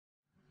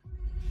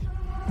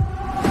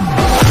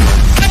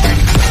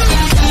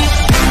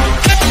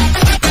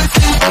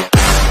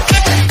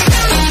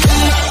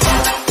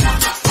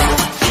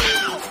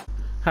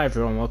Hi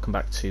everyone, welcome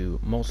back to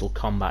Mortal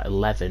Kombat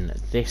 11.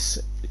 This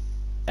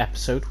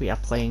episode we are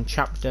playing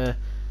chapter...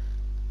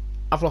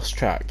 I've lost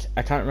track.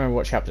 I can't remember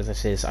what chapter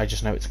this is, I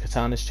just know it's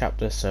Kitana's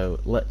chapter,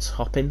 so let's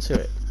hop into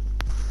it.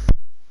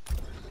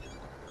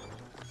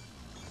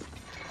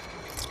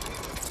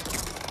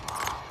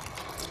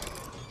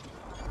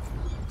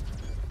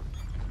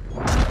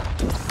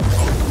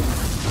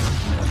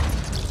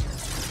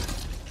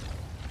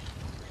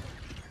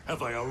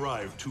 Have I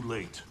arrived too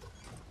late?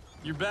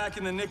 You're back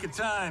in the nick of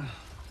time.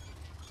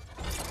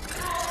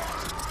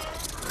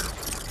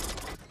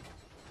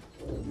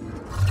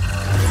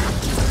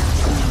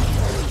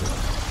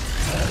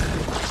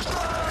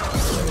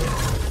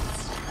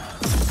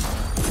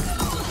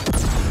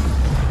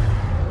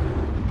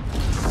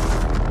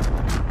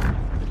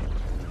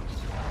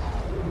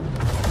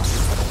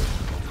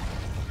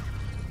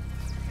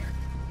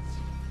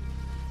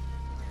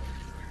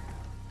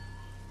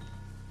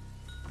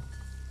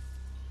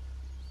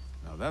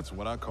 Now that's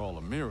what I call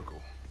a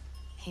miracle.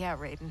 Yeah,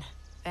 Raiden.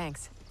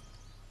 Thanks.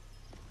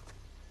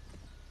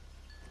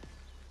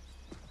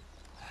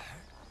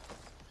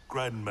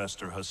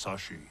 Grandmaster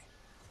Hasashi,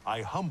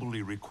 I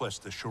humbly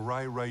request the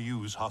Shirai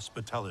Ryu's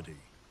hospitality.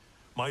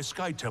 My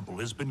Sky Temple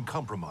has been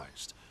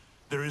compromised.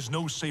 There is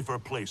no safer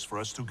place for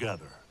us to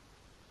gather.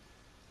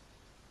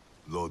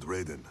 Lord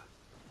Raiden,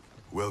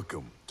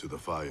 welcome to the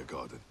Fire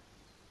Garden.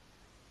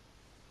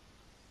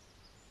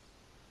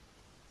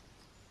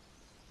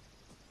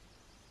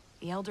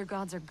 The Elder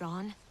Gods are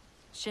gone?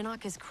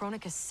 Shinnok is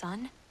Kronika's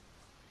son?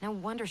 No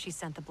wonder she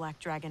sent the Black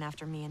Dragon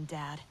after me and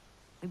Dad.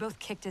 We both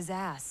kicked his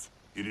ass.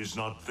 It is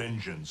not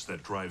vengeance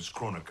that drives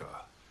Kronika.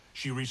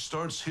 She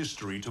restarts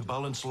history to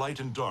balance light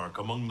and dark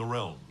among the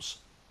realms.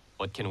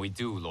 What can we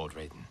do, Lord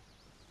Raiden?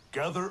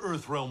 Gather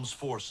Earthrealm's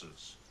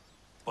forces.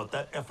 But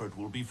that effort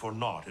will be for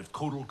naught if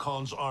Kotal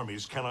Kahn's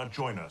armies cannot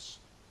join us.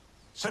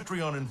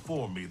 Cetrion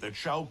informed me that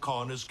Shao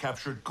Kahn has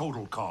captured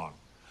Kotal Kahn.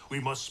 We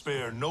must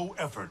spare no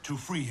effort to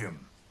free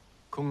him.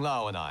 Kung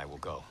Lao and I will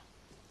go.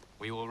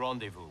 We will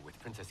rendezvous with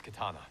Princess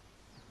Kitana.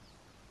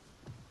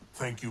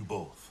 Thank you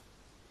both.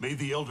 May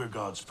the Elder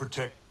Gods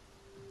protect...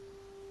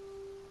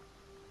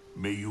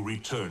 May you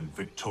return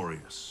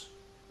victorious.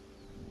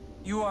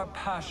 You are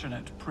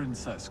passionate,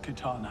 Princess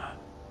Kitana,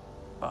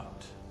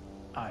 but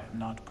I am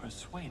not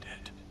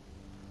persuaded.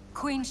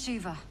 Queen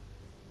Shiva,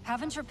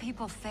 haven't your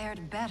people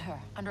fared better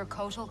under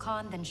Kotal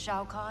Kahn than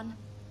Shao Kahn?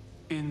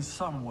 In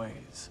some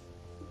ways.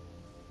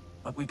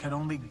 But we can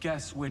only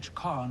guess which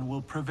Kahn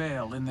will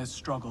prevail in this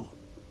struggle.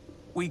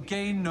 We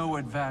gain no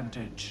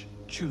advantage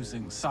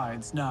choosing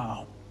sides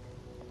now.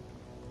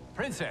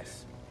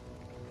 Princess!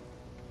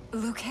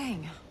 Liu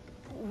Kang,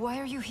 why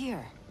are you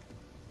here?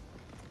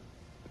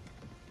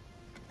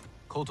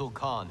 Kotal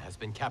Kahn has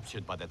been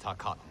captured by the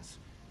Tarkatans.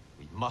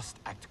 We must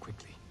act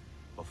quickly,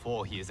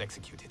 before he is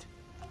executed.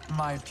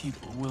 My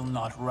people will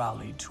not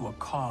rally to a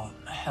Kahn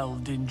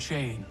held in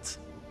chains.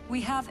 We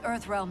have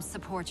Earthrealm's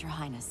support, Your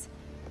Highness.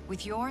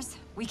 With yours,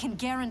 we can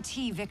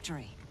guarantee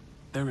victory.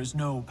 There is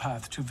no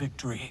path to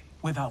victory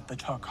without the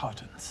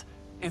Tarkatans.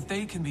 If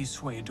they can be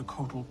swayed to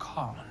Kotal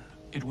Kahn,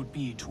 it would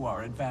be to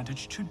our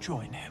advantage to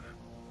join him.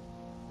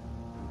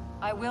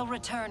 I will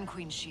return,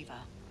 Queen Shiva,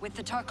 with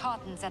the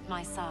Tarkatans at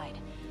my side.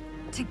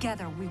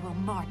 Together we will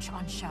march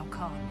on Shao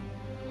Kahn.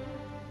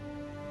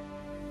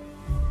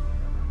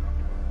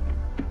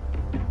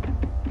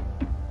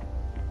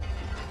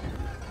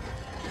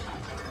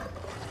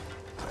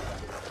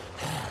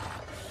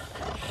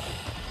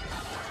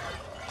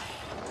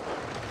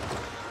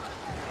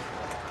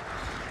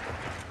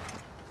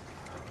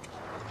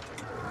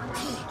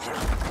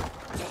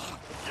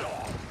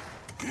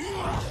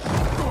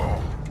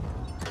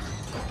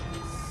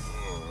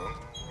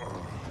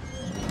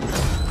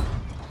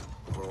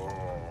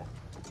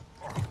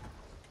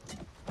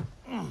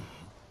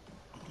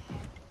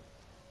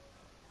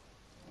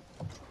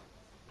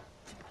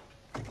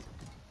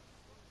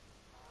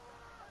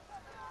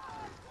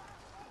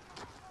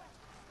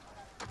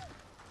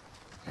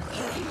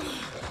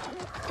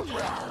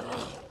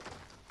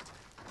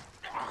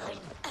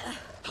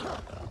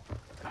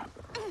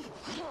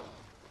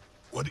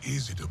 What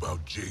is it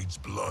about Jade's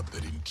blood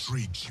that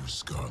intrigues you,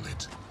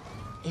 Scarlet?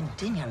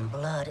 Indian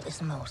blood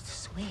is most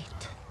sweet,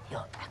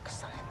 Your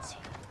Excellency.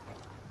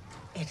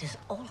 It is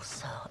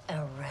also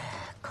a rare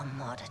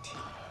commodity.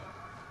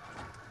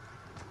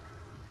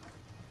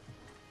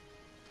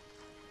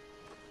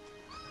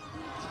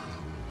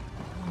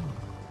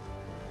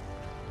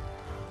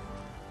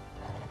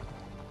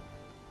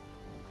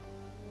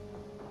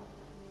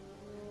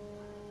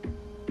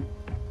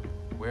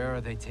 Where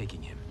are they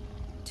taking him?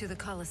 To the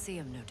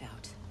Colosseum, no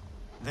doubt.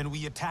 Then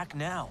we attack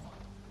now.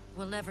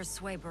 We'll never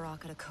sway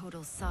Baraka to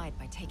Kotal's side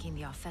by taking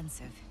the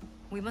offensive.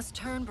 We must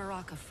turn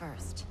Baraka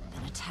first,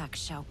 then attack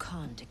Shao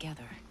Kahn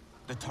together.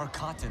 The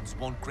Tarkatans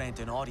won't grant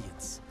an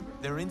audience.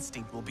 Their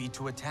instinct will be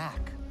to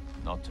attack.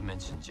 Not to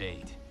mention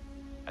Jade.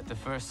 At the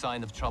first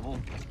sign of trouble,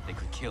 they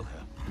could kill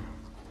her.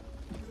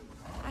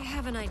 I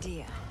have an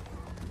idea.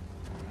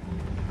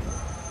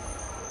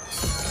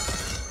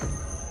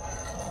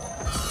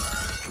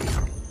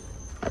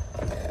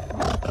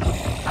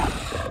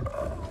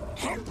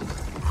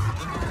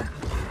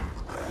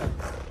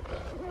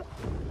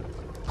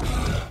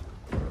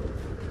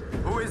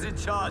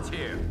 charge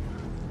here.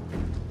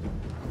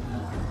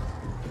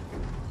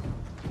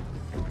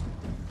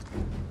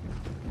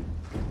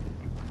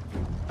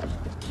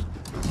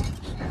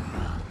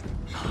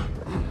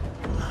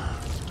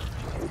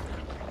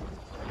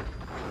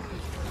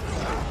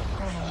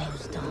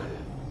 Almost done.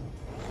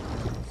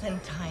 Then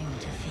time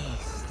to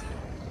feast.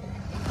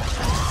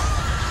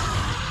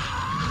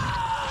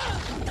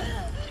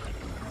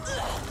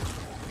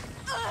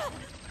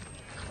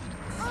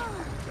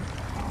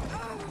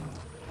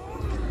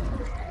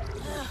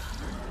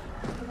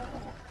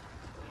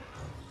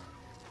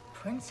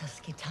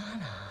 Princess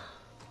Kitana.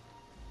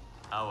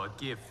 Our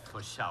gift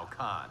for Shao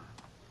Kahn.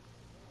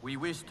 We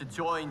wish to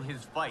join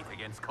his fight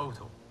against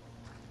Kotal.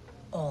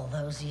 All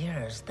those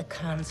years, the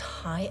Khan's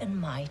high and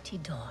mighty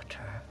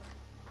daughter.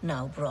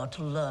 Now brought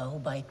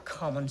low by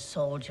common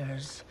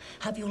soldiers.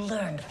 Have you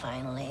learned,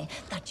 finally,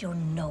 that you're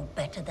no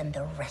better than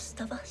the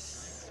rest of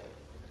us?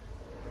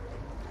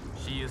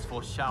 She is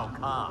for Shao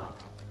Kahn.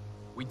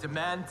 We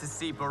demand to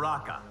see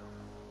Baraka.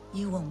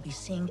 You won't be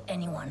seeing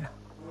anyone.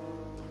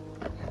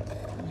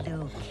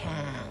 Liu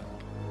Kang.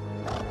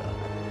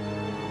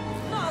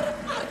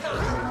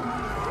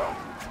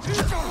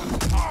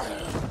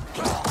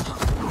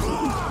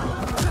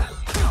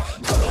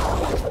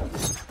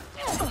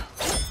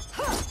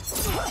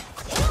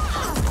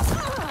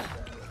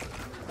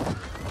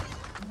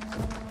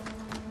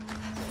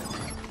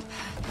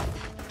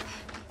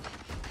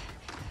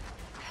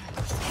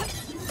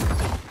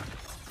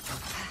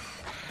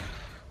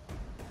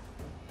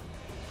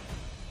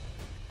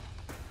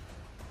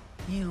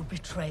 You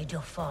betrayed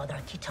your father,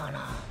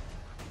 Kitana.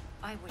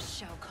 I was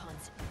Shao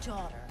Kahn's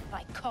daughter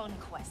by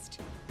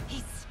conquest.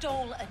 He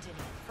stole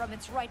Adynia from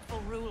its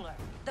rightful ruler,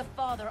 the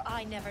father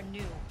I never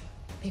knew.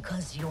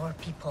 Because your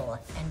people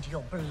and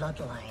your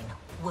bloodline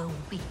were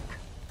weak.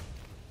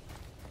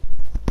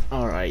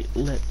 Alright,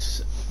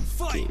 let's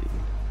do...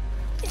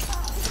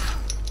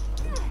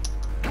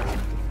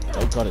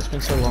 Oh god, it's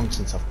been so long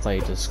since I've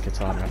played as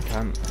Kitana, I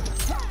can't...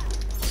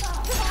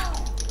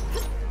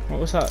 What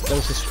was that? There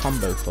was this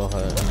combo for her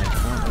and I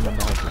can't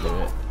remember how to do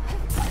it.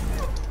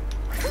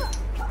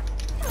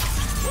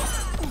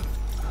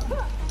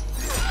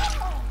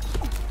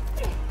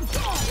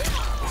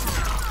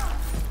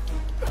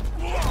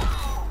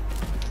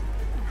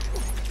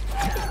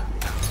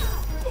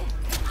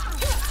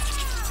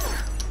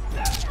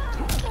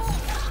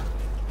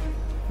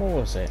 What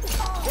was it?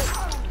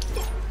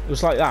 It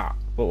was like that,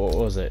 but what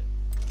was it?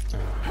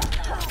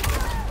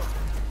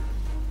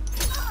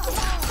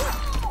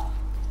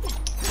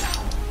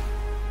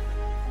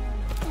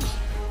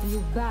 You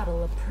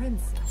battle a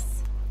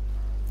princess.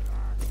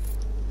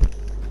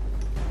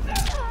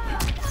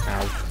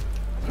 Ow.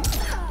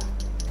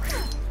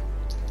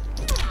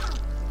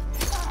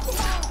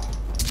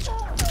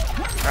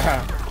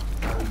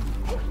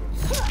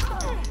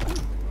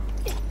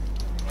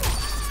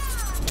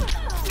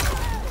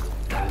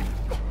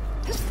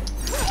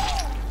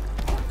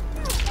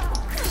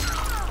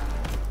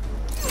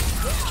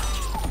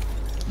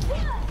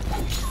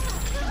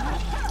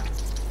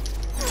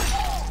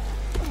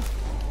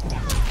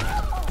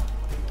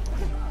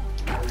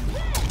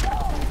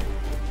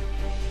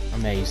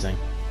 Amazing.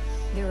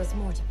 There is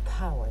more to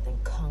power than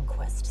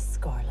conquest,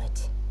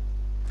 Scarlet.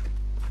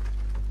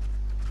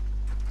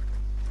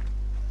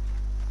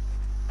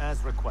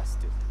 As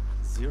requested,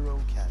 0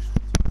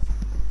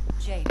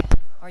 casualties. Jade,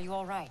 are you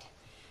all right?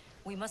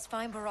 We must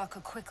find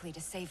Baraka quickly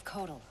to save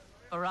Kotal.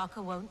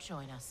 Baraka won't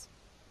join us.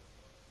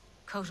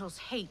 Kotal's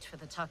hate for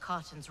the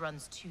Tarkatans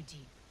runs too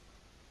deep.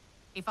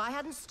 If I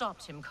hadn't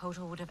stopped him,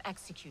 Kotal would have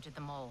executed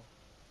them all.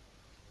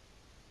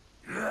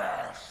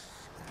 Yes!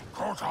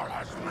 Kotal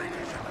has made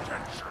his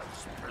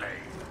intentions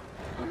plain.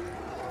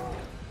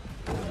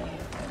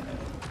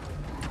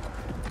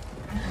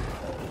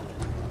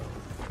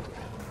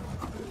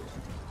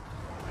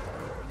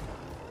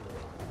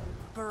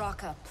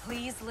 Baraka,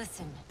 please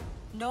listen.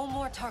 No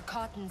more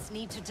Tarkatans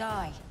need to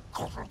die.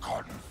 Kotal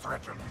Kahn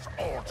threatens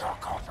all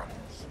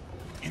Tarkatans.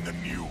 In the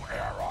new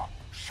era,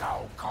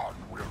 Shao Kahn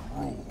will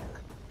rule.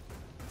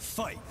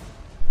 Fight!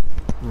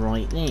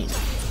 Right then.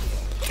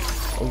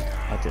 Oh,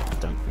 I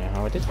don't know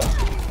how I did that.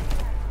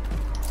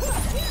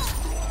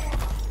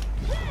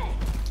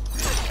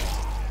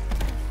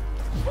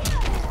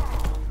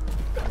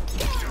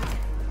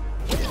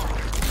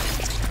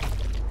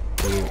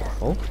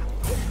 Beautiful.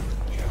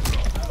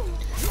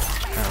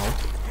 Ow.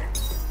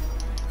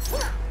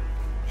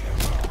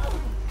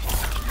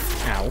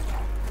 Ow.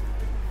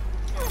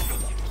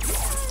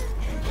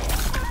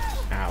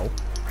 Ow.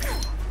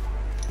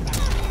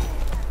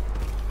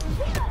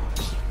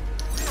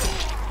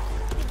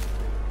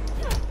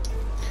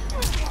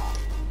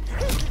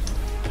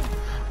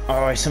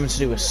 Oh, it's something to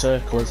do with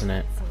circle, isn't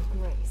it?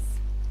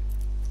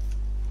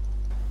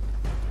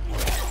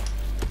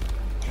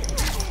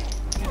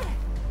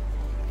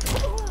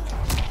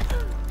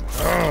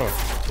 Oh.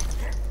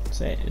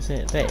 Is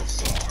it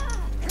this?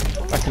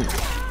 I can...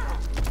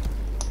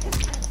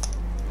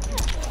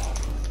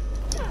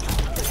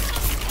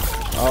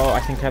 Oh, I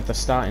think I had the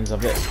startings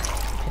of it.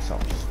 Piss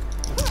off.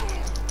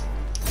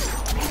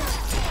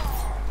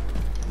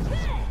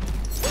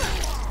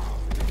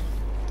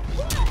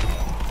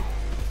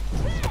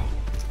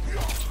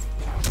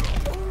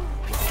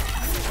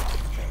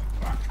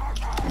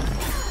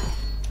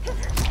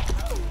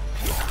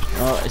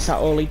 Oh, is that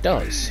all he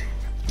does?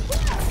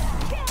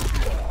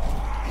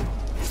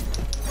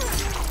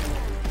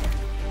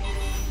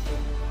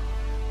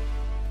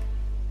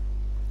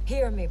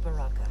 Hear me,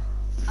 Baraka.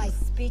 I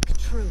speak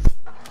truth.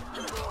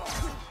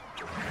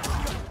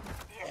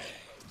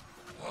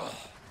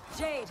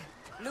 Jade,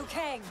 Liu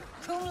Kang,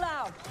 Kung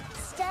Lao,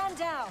 stand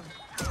down!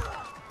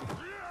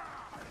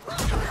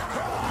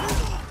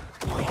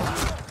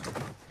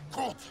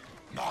 Gut,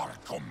 nar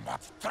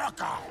Kombat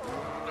Traka!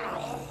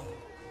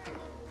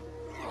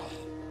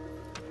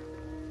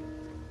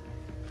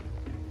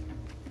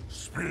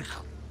 Speak.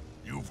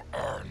 You've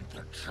earned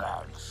the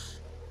chance.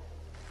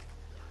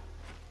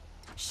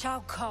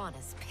 Shao Kahn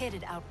has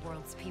pitted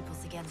Outworld's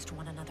peoples against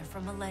one another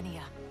for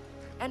millennia.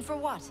 And for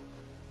what?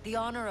 The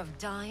honor of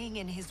dying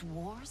in his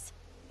wars?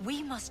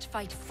 We must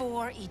fight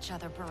for each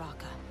other,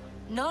 Baraka.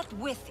 Not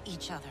with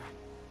each other.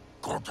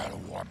 Kotal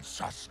wants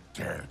us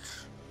dead.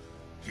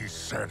 He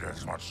said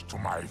as much to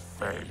my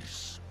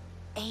face.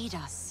 Aid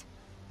us,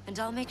 and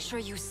I'll make sure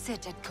you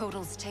sit at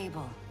Kotal's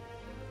table.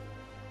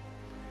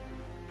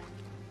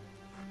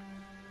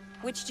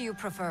 Which do you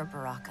prefer,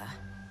 Baraka?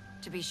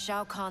 To be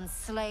Shao Kahn's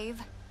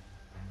slave,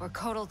 or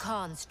Kotal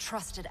Khan's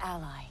trusted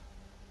ally?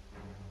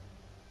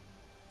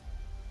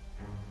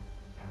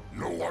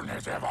 No one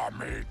has ever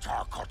made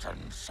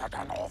Tarkatan such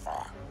an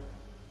offer.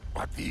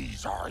 But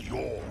these are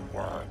your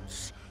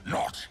words,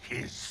 not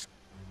his.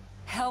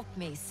 Help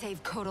me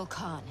save Kotal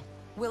Khan.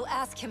 We'll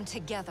ask him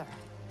together.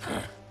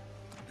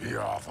 He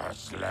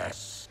offers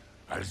less.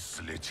 I'll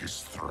slit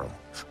his throat.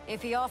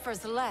 If he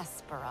offers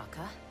less,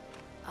 Baraka,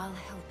 I'll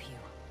help you.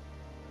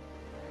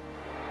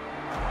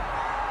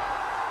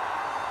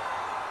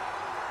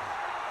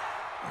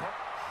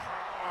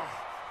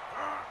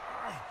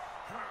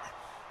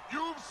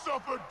 You've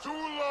suffered too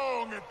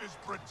long at this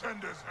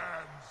pretender's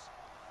hands.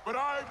 But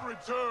I've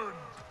returned,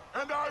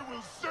 and I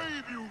will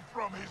save you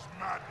from his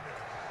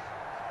madness.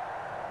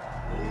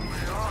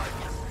 Only I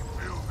can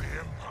rebuild the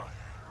Empire.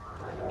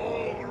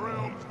 All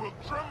realms will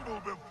tremble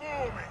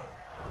before me.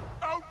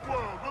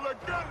 Outworld will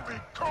again be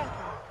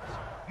conquerors,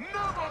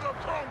 never the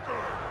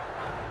conquered!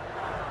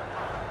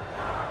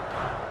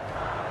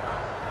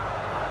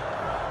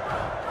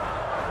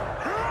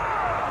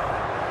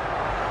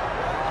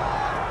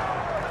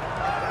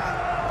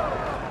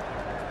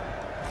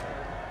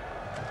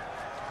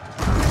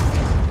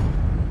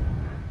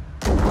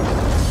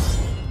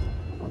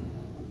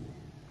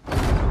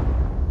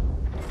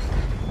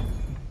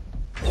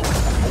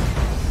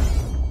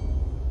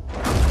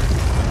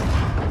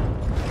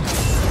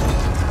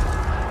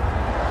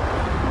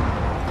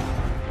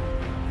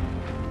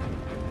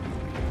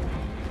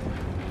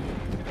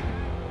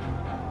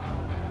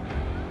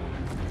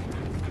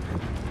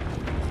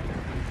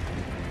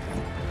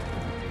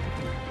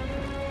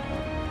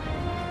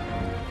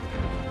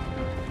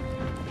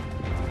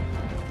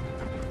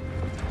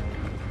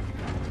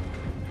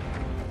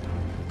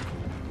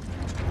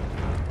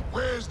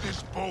 Where's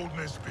this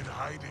boldness been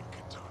hiding,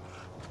 Kitana?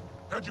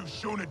 Had you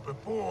shown it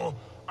before,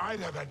 I'd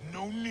have had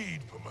no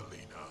need for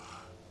Melina.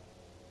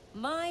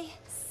 My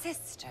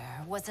sister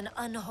was an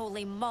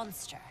unholy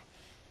monster.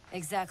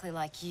 Exactly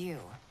like you,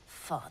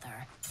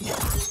 father.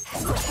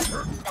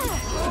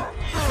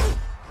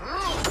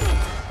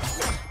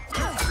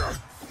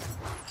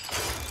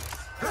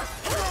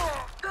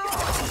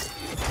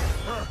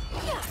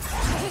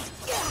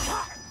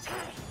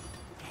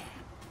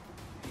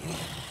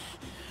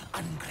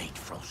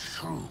 Ungrateful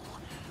shrew,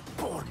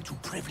 born to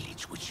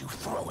privilege which you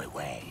throw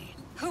away.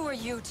 Who are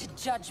you to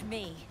judge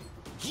me?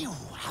 You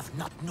have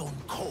not known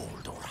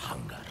cold or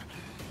hunger.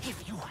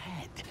 If you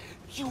had,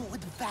 you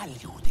would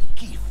value the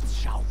gifts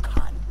Shao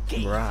Kahn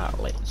gave. Right,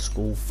 let's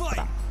go for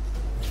that.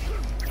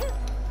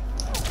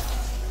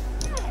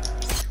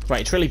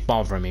 Right, it's really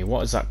bothering me.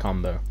 What is that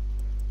combo?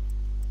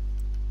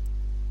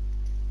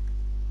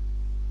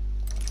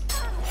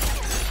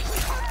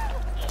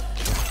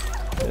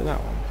 Look at that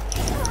one.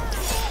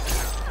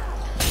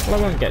 Well,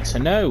 I won't get to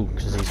know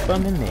because he's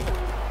bumming me.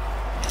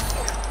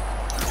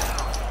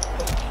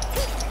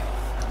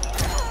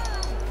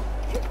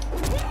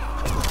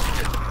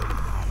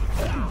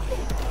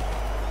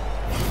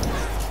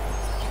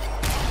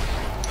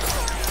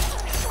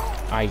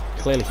 I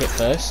clearly hit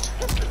first.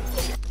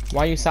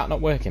 Why is that not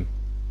working?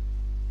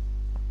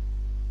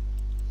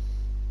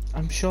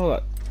 I'm sure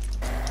that...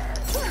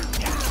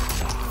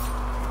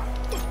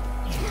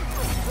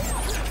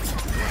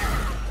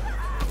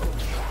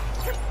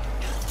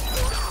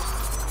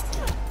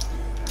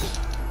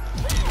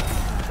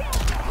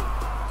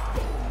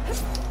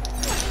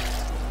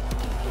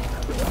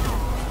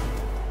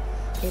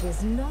 It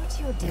is not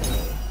your day.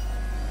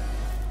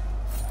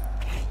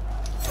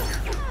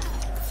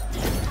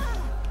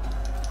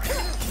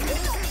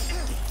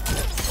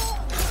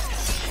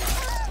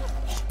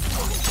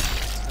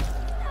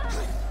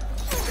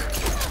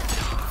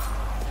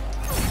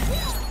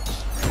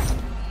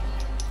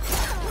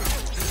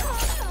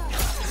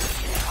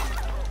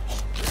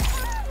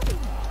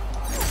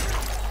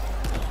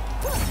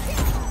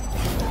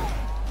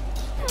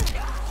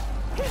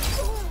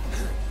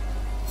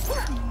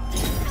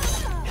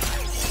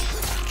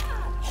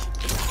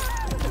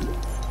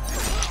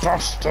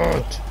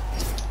 Bastard!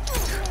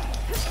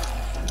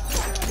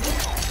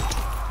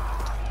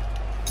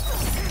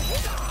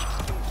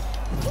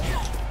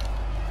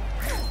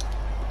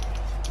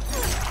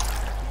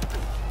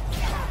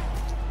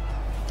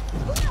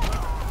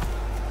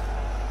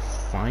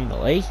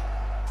 Finally.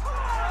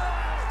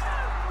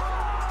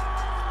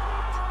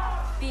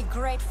 Be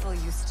grateful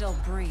you still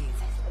breathe.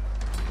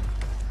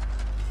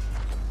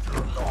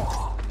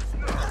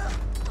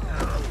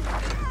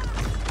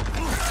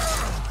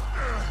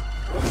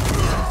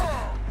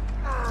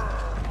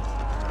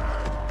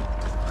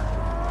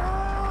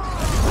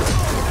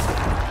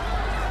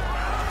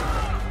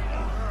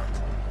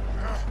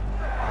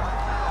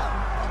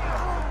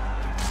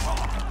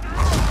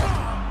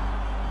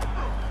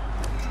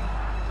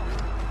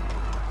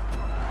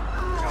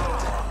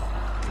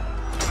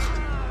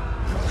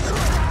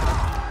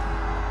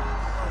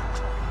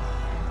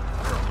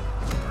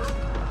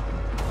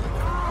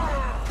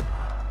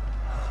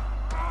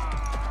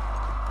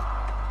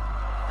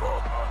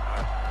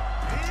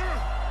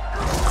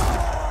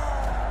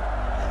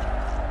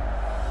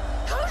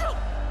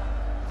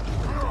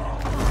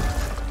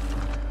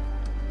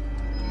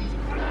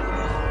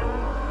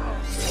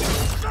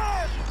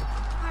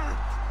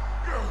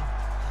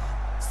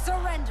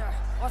 Surrender,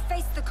 or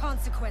face the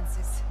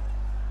consequences.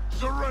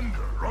 Surrender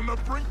on the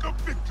brink of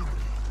victory.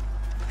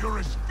 You're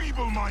as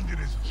feeble-minded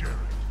as Jared.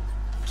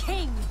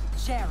 King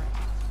Jared,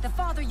 the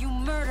father you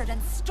murdered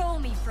and stole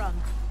me from.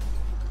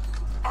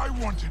 I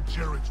wanted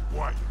Jared's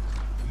wife,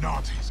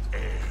 not his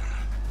heir.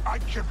 I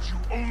kept you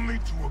only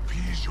to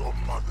appease your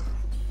mother.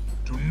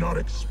 Do not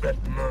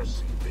expect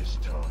mercy this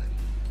time.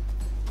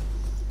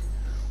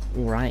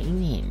 Right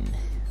in.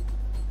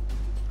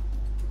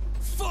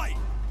 Fight!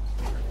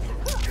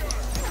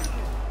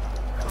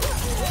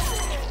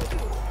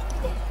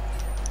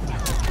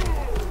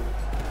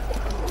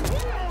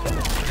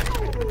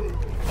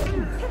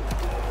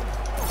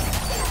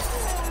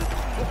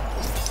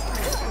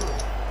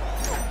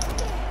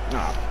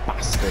 Ah,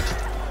 bastard.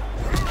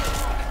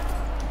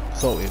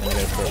 Thought we were going to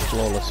go for a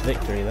flawless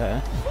victory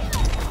there.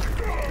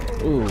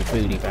 Ooh,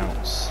 booty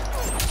bounce.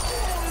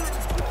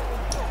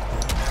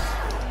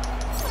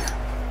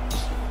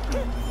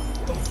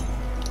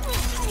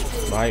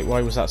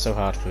 Why was that so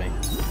hard for me?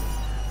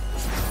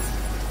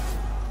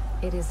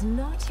 It is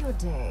not your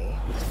day.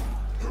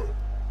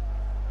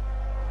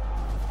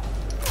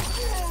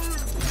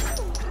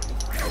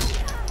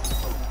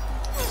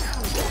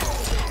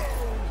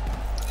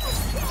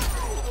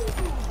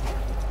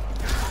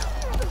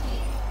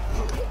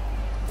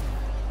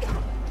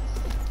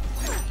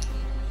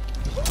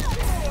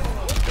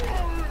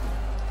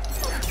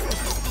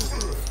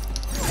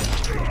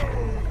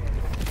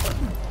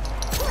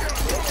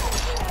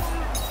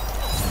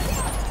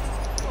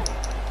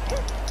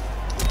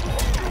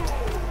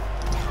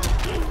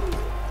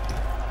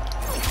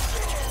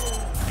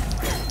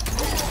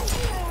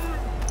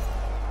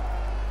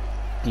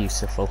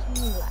 Beautiful.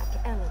 You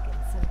lack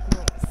elegance and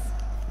grace.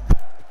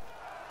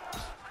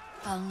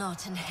 I'll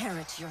not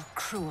inherit your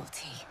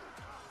cruelty.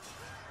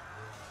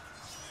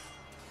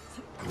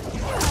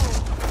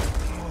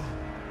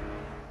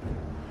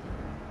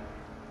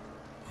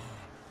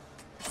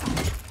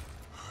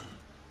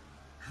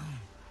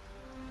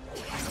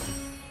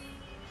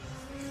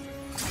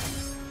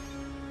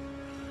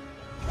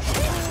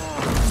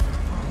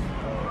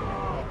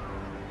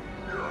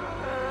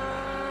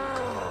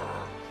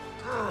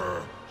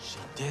 She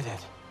did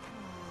it.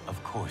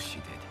 Of course she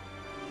did.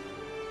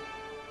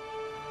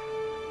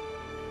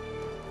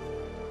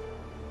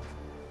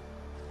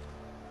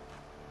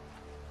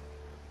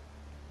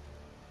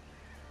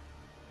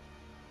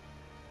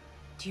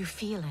 Do you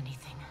feel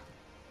anything?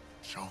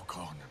 Shao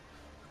Kahn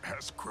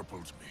has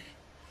crippled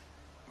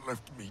me.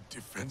 Left me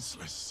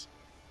defenseless.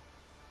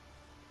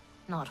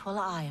 Not while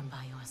I am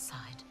by your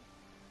side.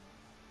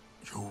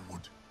 You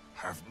would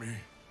have me?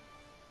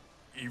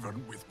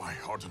 Even with my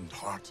hardened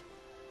heart?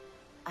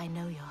 I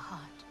know your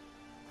heart.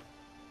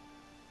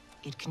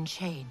 It can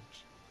change.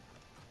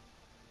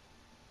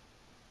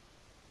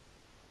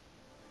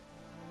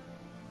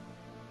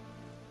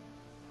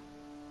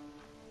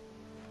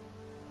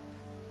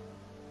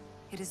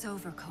 It is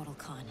over, Kotal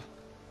Kahn.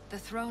 The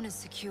throne is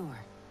secure.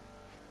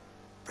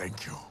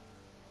 Thank you.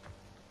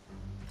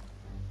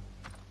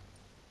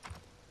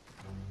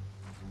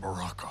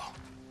 Baraka,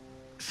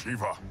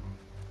 Shiva,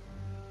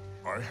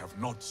 I have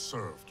not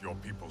served your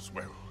peoples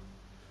well.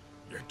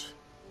 Yet,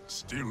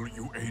 still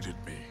you aided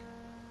me.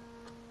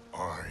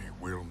 I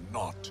will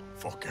not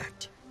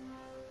forget.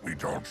 We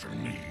don't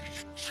need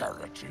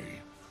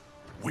charity.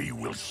 We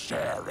will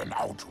share in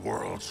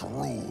Outworld's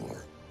rule.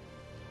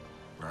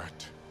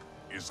 That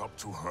is up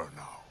to her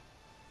now.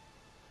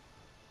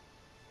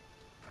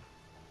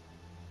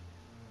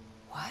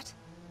 What?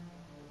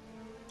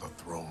 The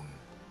throne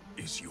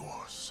is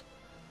yours.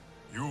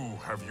 You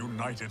have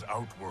united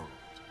Outworld,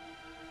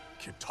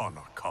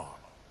 Kitana Kahn.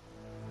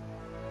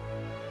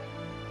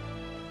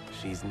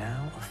 She's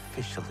now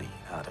officially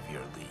out of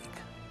your league.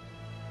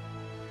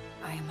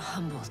 I am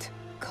humbled,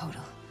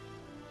 Kotal.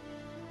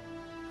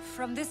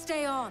 From this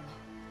day on,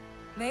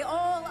 May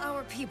all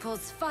our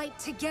peoples fight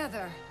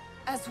together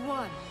as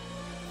one.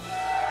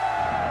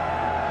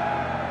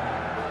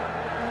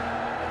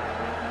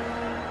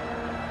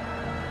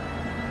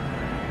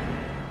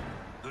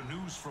 The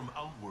news from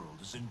Outworld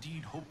is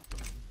indeed hopeful.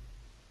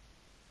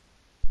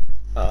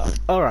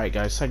 Alright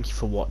guys, thank you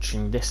for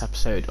watching this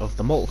episode of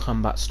the Mortal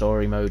Kombat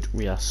story mode.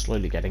 We are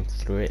slowly getting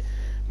through it.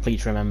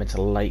 Please remember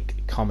to like,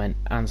 comment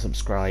and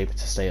subscribe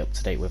to stay up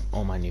to date with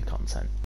all my new content.